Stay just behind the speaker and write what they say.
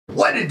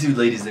What it do,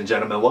 ladies and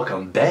gentlemen?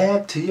 Welcome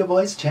back to your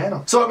boy's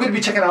channel. So I'm going to be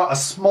checking out a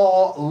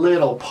small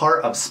little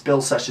part of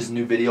Sesh's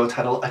new video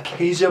titled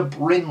Acacia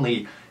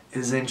Brinley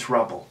is in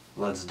trouble.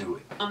 Let's do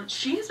it.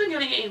 She's been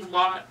getting a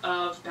lot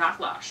of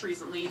backlash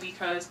recently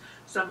because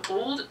some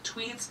old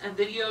tweets and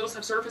videos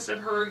have surfaced of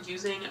her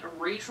using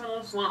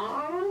racial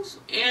slurs,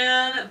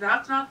 and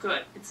that's not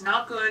good. It's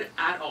not good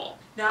at all.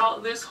 Now,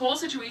 this whole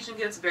situation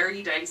gets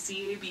very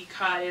dicey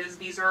because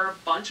these are a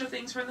bunch of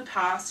things from the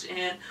past,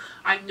 and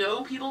I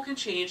know people can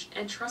change,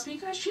 and trust me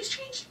guys, she's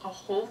changed a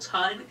whole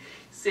ton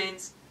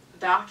since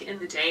back in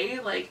the day.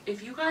 Like,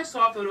 if you guys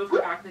saw a photo of her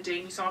back in the day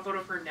and you saw a photo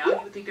of her now, you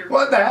would think they're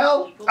what the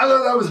hell? People. I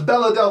thought that was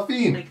Bella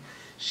Delphine. Like,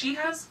 she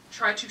has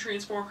tried to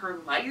transform her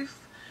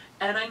life,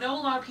 and I know a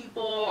lot of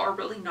people are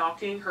really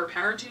knocking her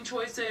parenting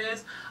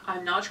choices.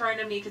 I'm not trying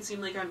to make it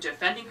seem like I'm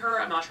defending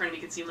her. I'm not trying to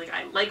make it seem like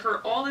I like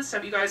her. All this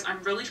stuff, you guys,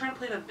 I'm really trying to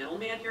play the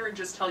middleman here and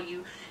just tell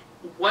you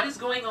what is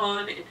going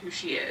on and who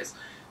she is.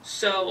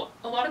 So,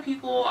 a lot of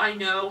people I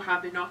know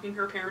have been knocking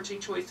her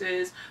parenting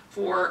choices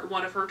for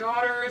one of her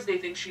daughters. They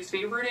think she's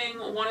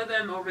favoriting one of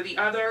them over the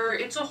other.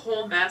 It's a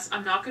whole mess.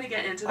 I'm not going to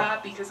get into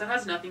that because that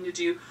has nothing to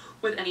do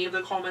with any of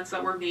the comments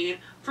that were made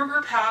from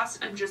her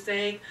past. I'm just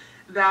saying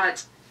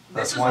that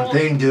that's one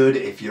thing, dude.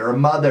 If you're a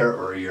mother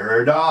or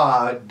you're a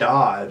I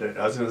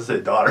was going to say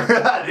daughter,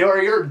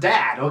 or you're a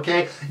dad,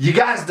 okay? You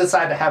guys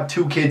decide to have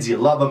two kids, you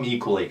love them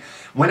equally.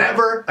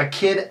 Whenever a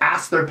kid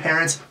asks their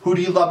parents, who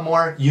do you love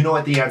more? You know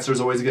what the answer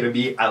is always going to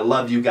be, I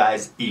love you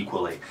guys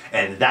equally.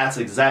 And that's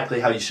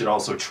exactly how you should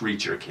also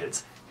treat your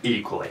kids,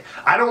 equally.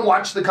 I don't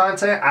watch the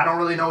content, I don't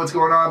really know what's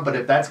going on, but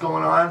if that's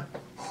going on,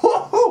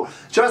 whoo-hoo,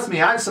 trust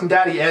me, I have some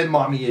daddy and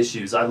mommy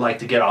issues I'd like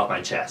to get off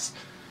my chest.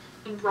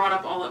 Brought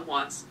up all at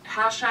once.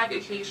 Hashtag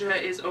Acacia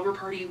is over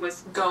party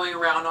was going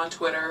around on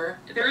Twitter.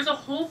 There's a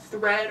whole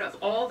thread of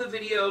all the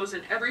videos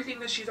and everything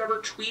that she's ever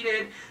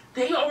tweeted.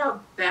 They are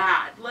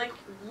bad. Like,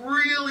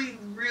 really,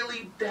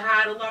 really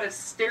bad. A lot of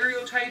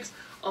stereotypes,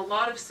 a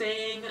lot of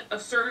saying a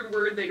certain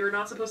word that you're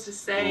not supposed to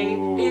say.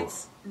 Ooh.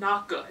 It's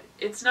not good.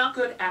 It's not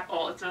good at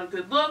all. It's not a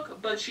good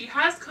look, but she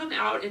has come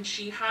out and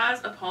she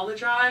has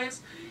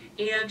apologized,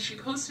 and she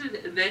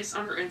posted this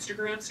on her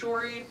Instagram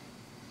story.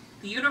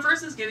 The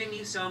universe is giving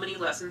me so many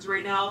lessons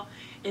right now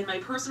in my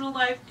personal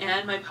life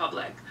and my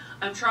public.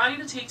 I'm trying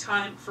to take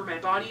time for my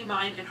body,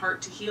 mind, and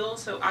heart to heal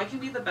so I can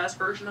be the best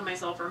version of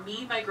myself for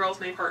me, my girls,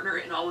 my partner,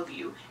 and all of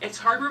you. It's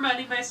hard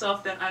reminding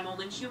myself that I'm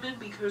only human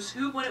because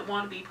who wouldn't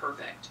want to be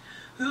perfect?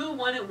 Who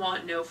wouldn't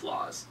want no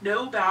flaws?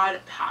 No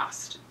bad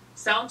past.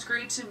 Sounds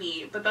great to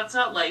me, but that's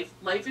not life.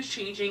 Life is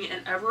changing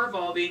and ever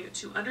evolving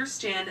to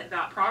understand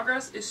that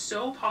progress is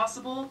so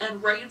possible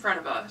and right in front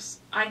of us.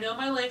 I know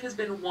my life has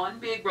been one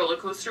big roller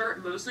coaster,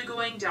 mostly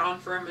going down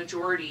for a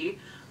majority,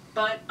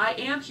 but I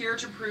am here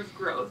to prove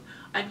growth.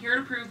 I'm here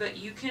to prove that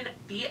you can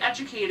be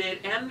educated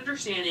and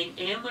understanding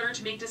and learn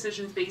to make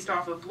decisions based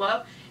off of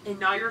love and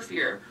not your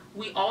fear.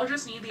 We all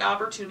just need the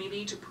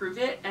opportunity to prove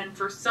it, and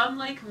for some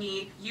like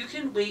me, you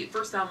can wait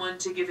for someone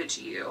to give it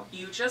to you.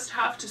 You just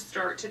have to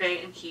start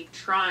today and keep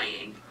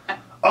trying.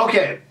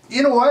 Okay,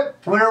 you know what?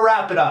 We're gonna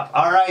wrap it up,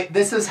 alright?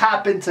 This has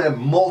happened to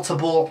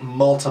multiple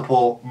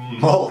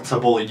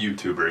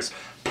YouTubers.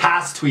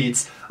 Past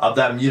tweets of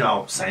them, you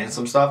know, saying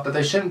some stuff that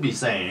they shouldn't be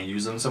saying,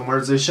 using some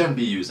words they shouldn't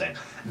be using.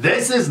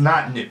 This is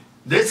not new.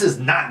 This is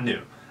not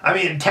new. I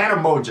mean,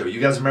 Tana Mojo, you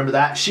guys remember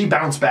that? She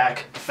bounced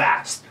back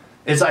fast.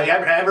 It's like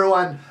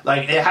everyone,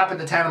 like, it happened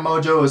to Tana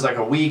Mojo. It was like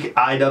a week.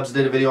 iDubbbz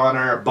did a video on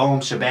her. Boom,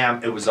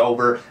 shabam, it was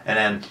over. And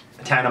then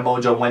Tana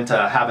Mojo went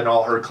to having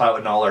all her clout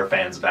and all her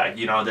fans back.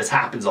 You know, this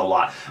happens a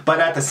lot.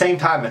 But at the same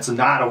time, it's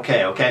not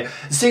okay, okay?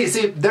 See,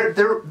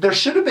 there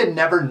should have been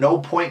never no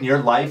point in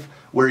your life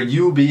where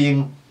you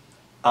being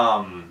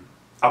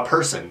a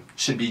person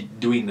should be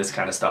doing this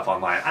kind of stuff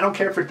online. I don't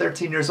care if you're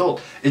 13 years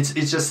old. It's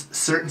just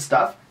certain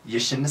stuff you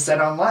shouldn't have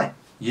said online.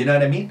 You know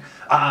what I mean?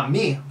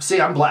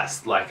 I'm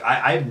blessed. Like,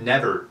 I've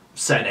never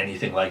said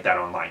anything like that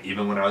online,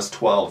 even when I was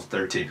 12,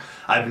 13.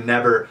 I've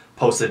never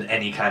posted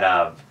any kind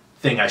of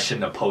thing I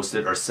shouldn't have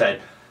posted or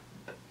said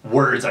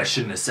words I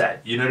shouldn't have said.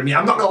 You know what I mean?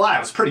 I'm not gonna lie, it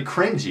was pretty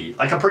cringy.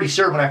 Like, I'm pretty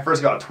sure when I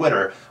first got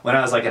Twitter, when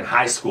I was like in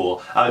high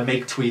school, I would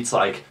make tweets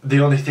like, the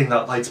only thing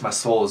that lights my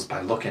soul is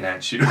by looking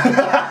at you.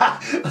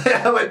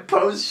 I would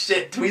post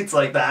shit tweets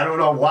like that. I don't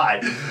know why.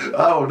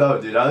 Oh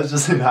no, dude, I was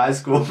just in high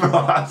school, bro.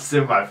 I was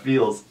in my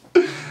feels.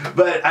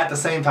 But at the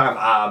same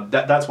time,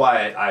 that's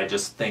why I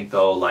just think,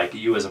 though, like,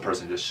 you as a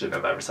person just shouldn't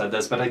have ever said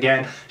this. But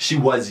again, she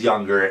was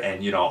younger,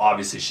 and, you know,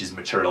 obviously she's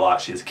matured a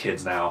lot. She has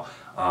kids now.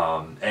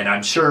 And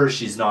I'm sure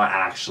she's not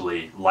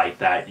actually like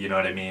that, you know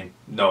what I mean?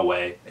 No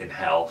way in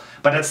hell.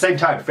 But at the same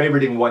time,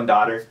 favoriting one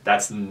daughter,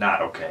 that's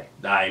not okay.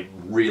 I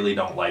really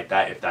don't like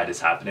that if that is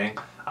happening.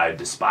 I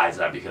despise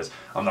that because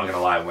I'm not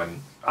gonna lie,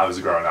 when I was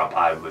growing up,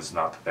 I was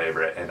not the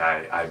favorite, and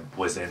I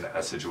was in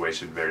a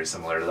situation very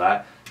similar to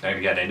that. Not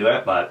gonna get into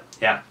it, but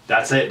yeah,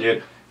 that's it,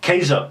 dude.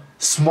 Acacia,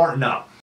 smarten up.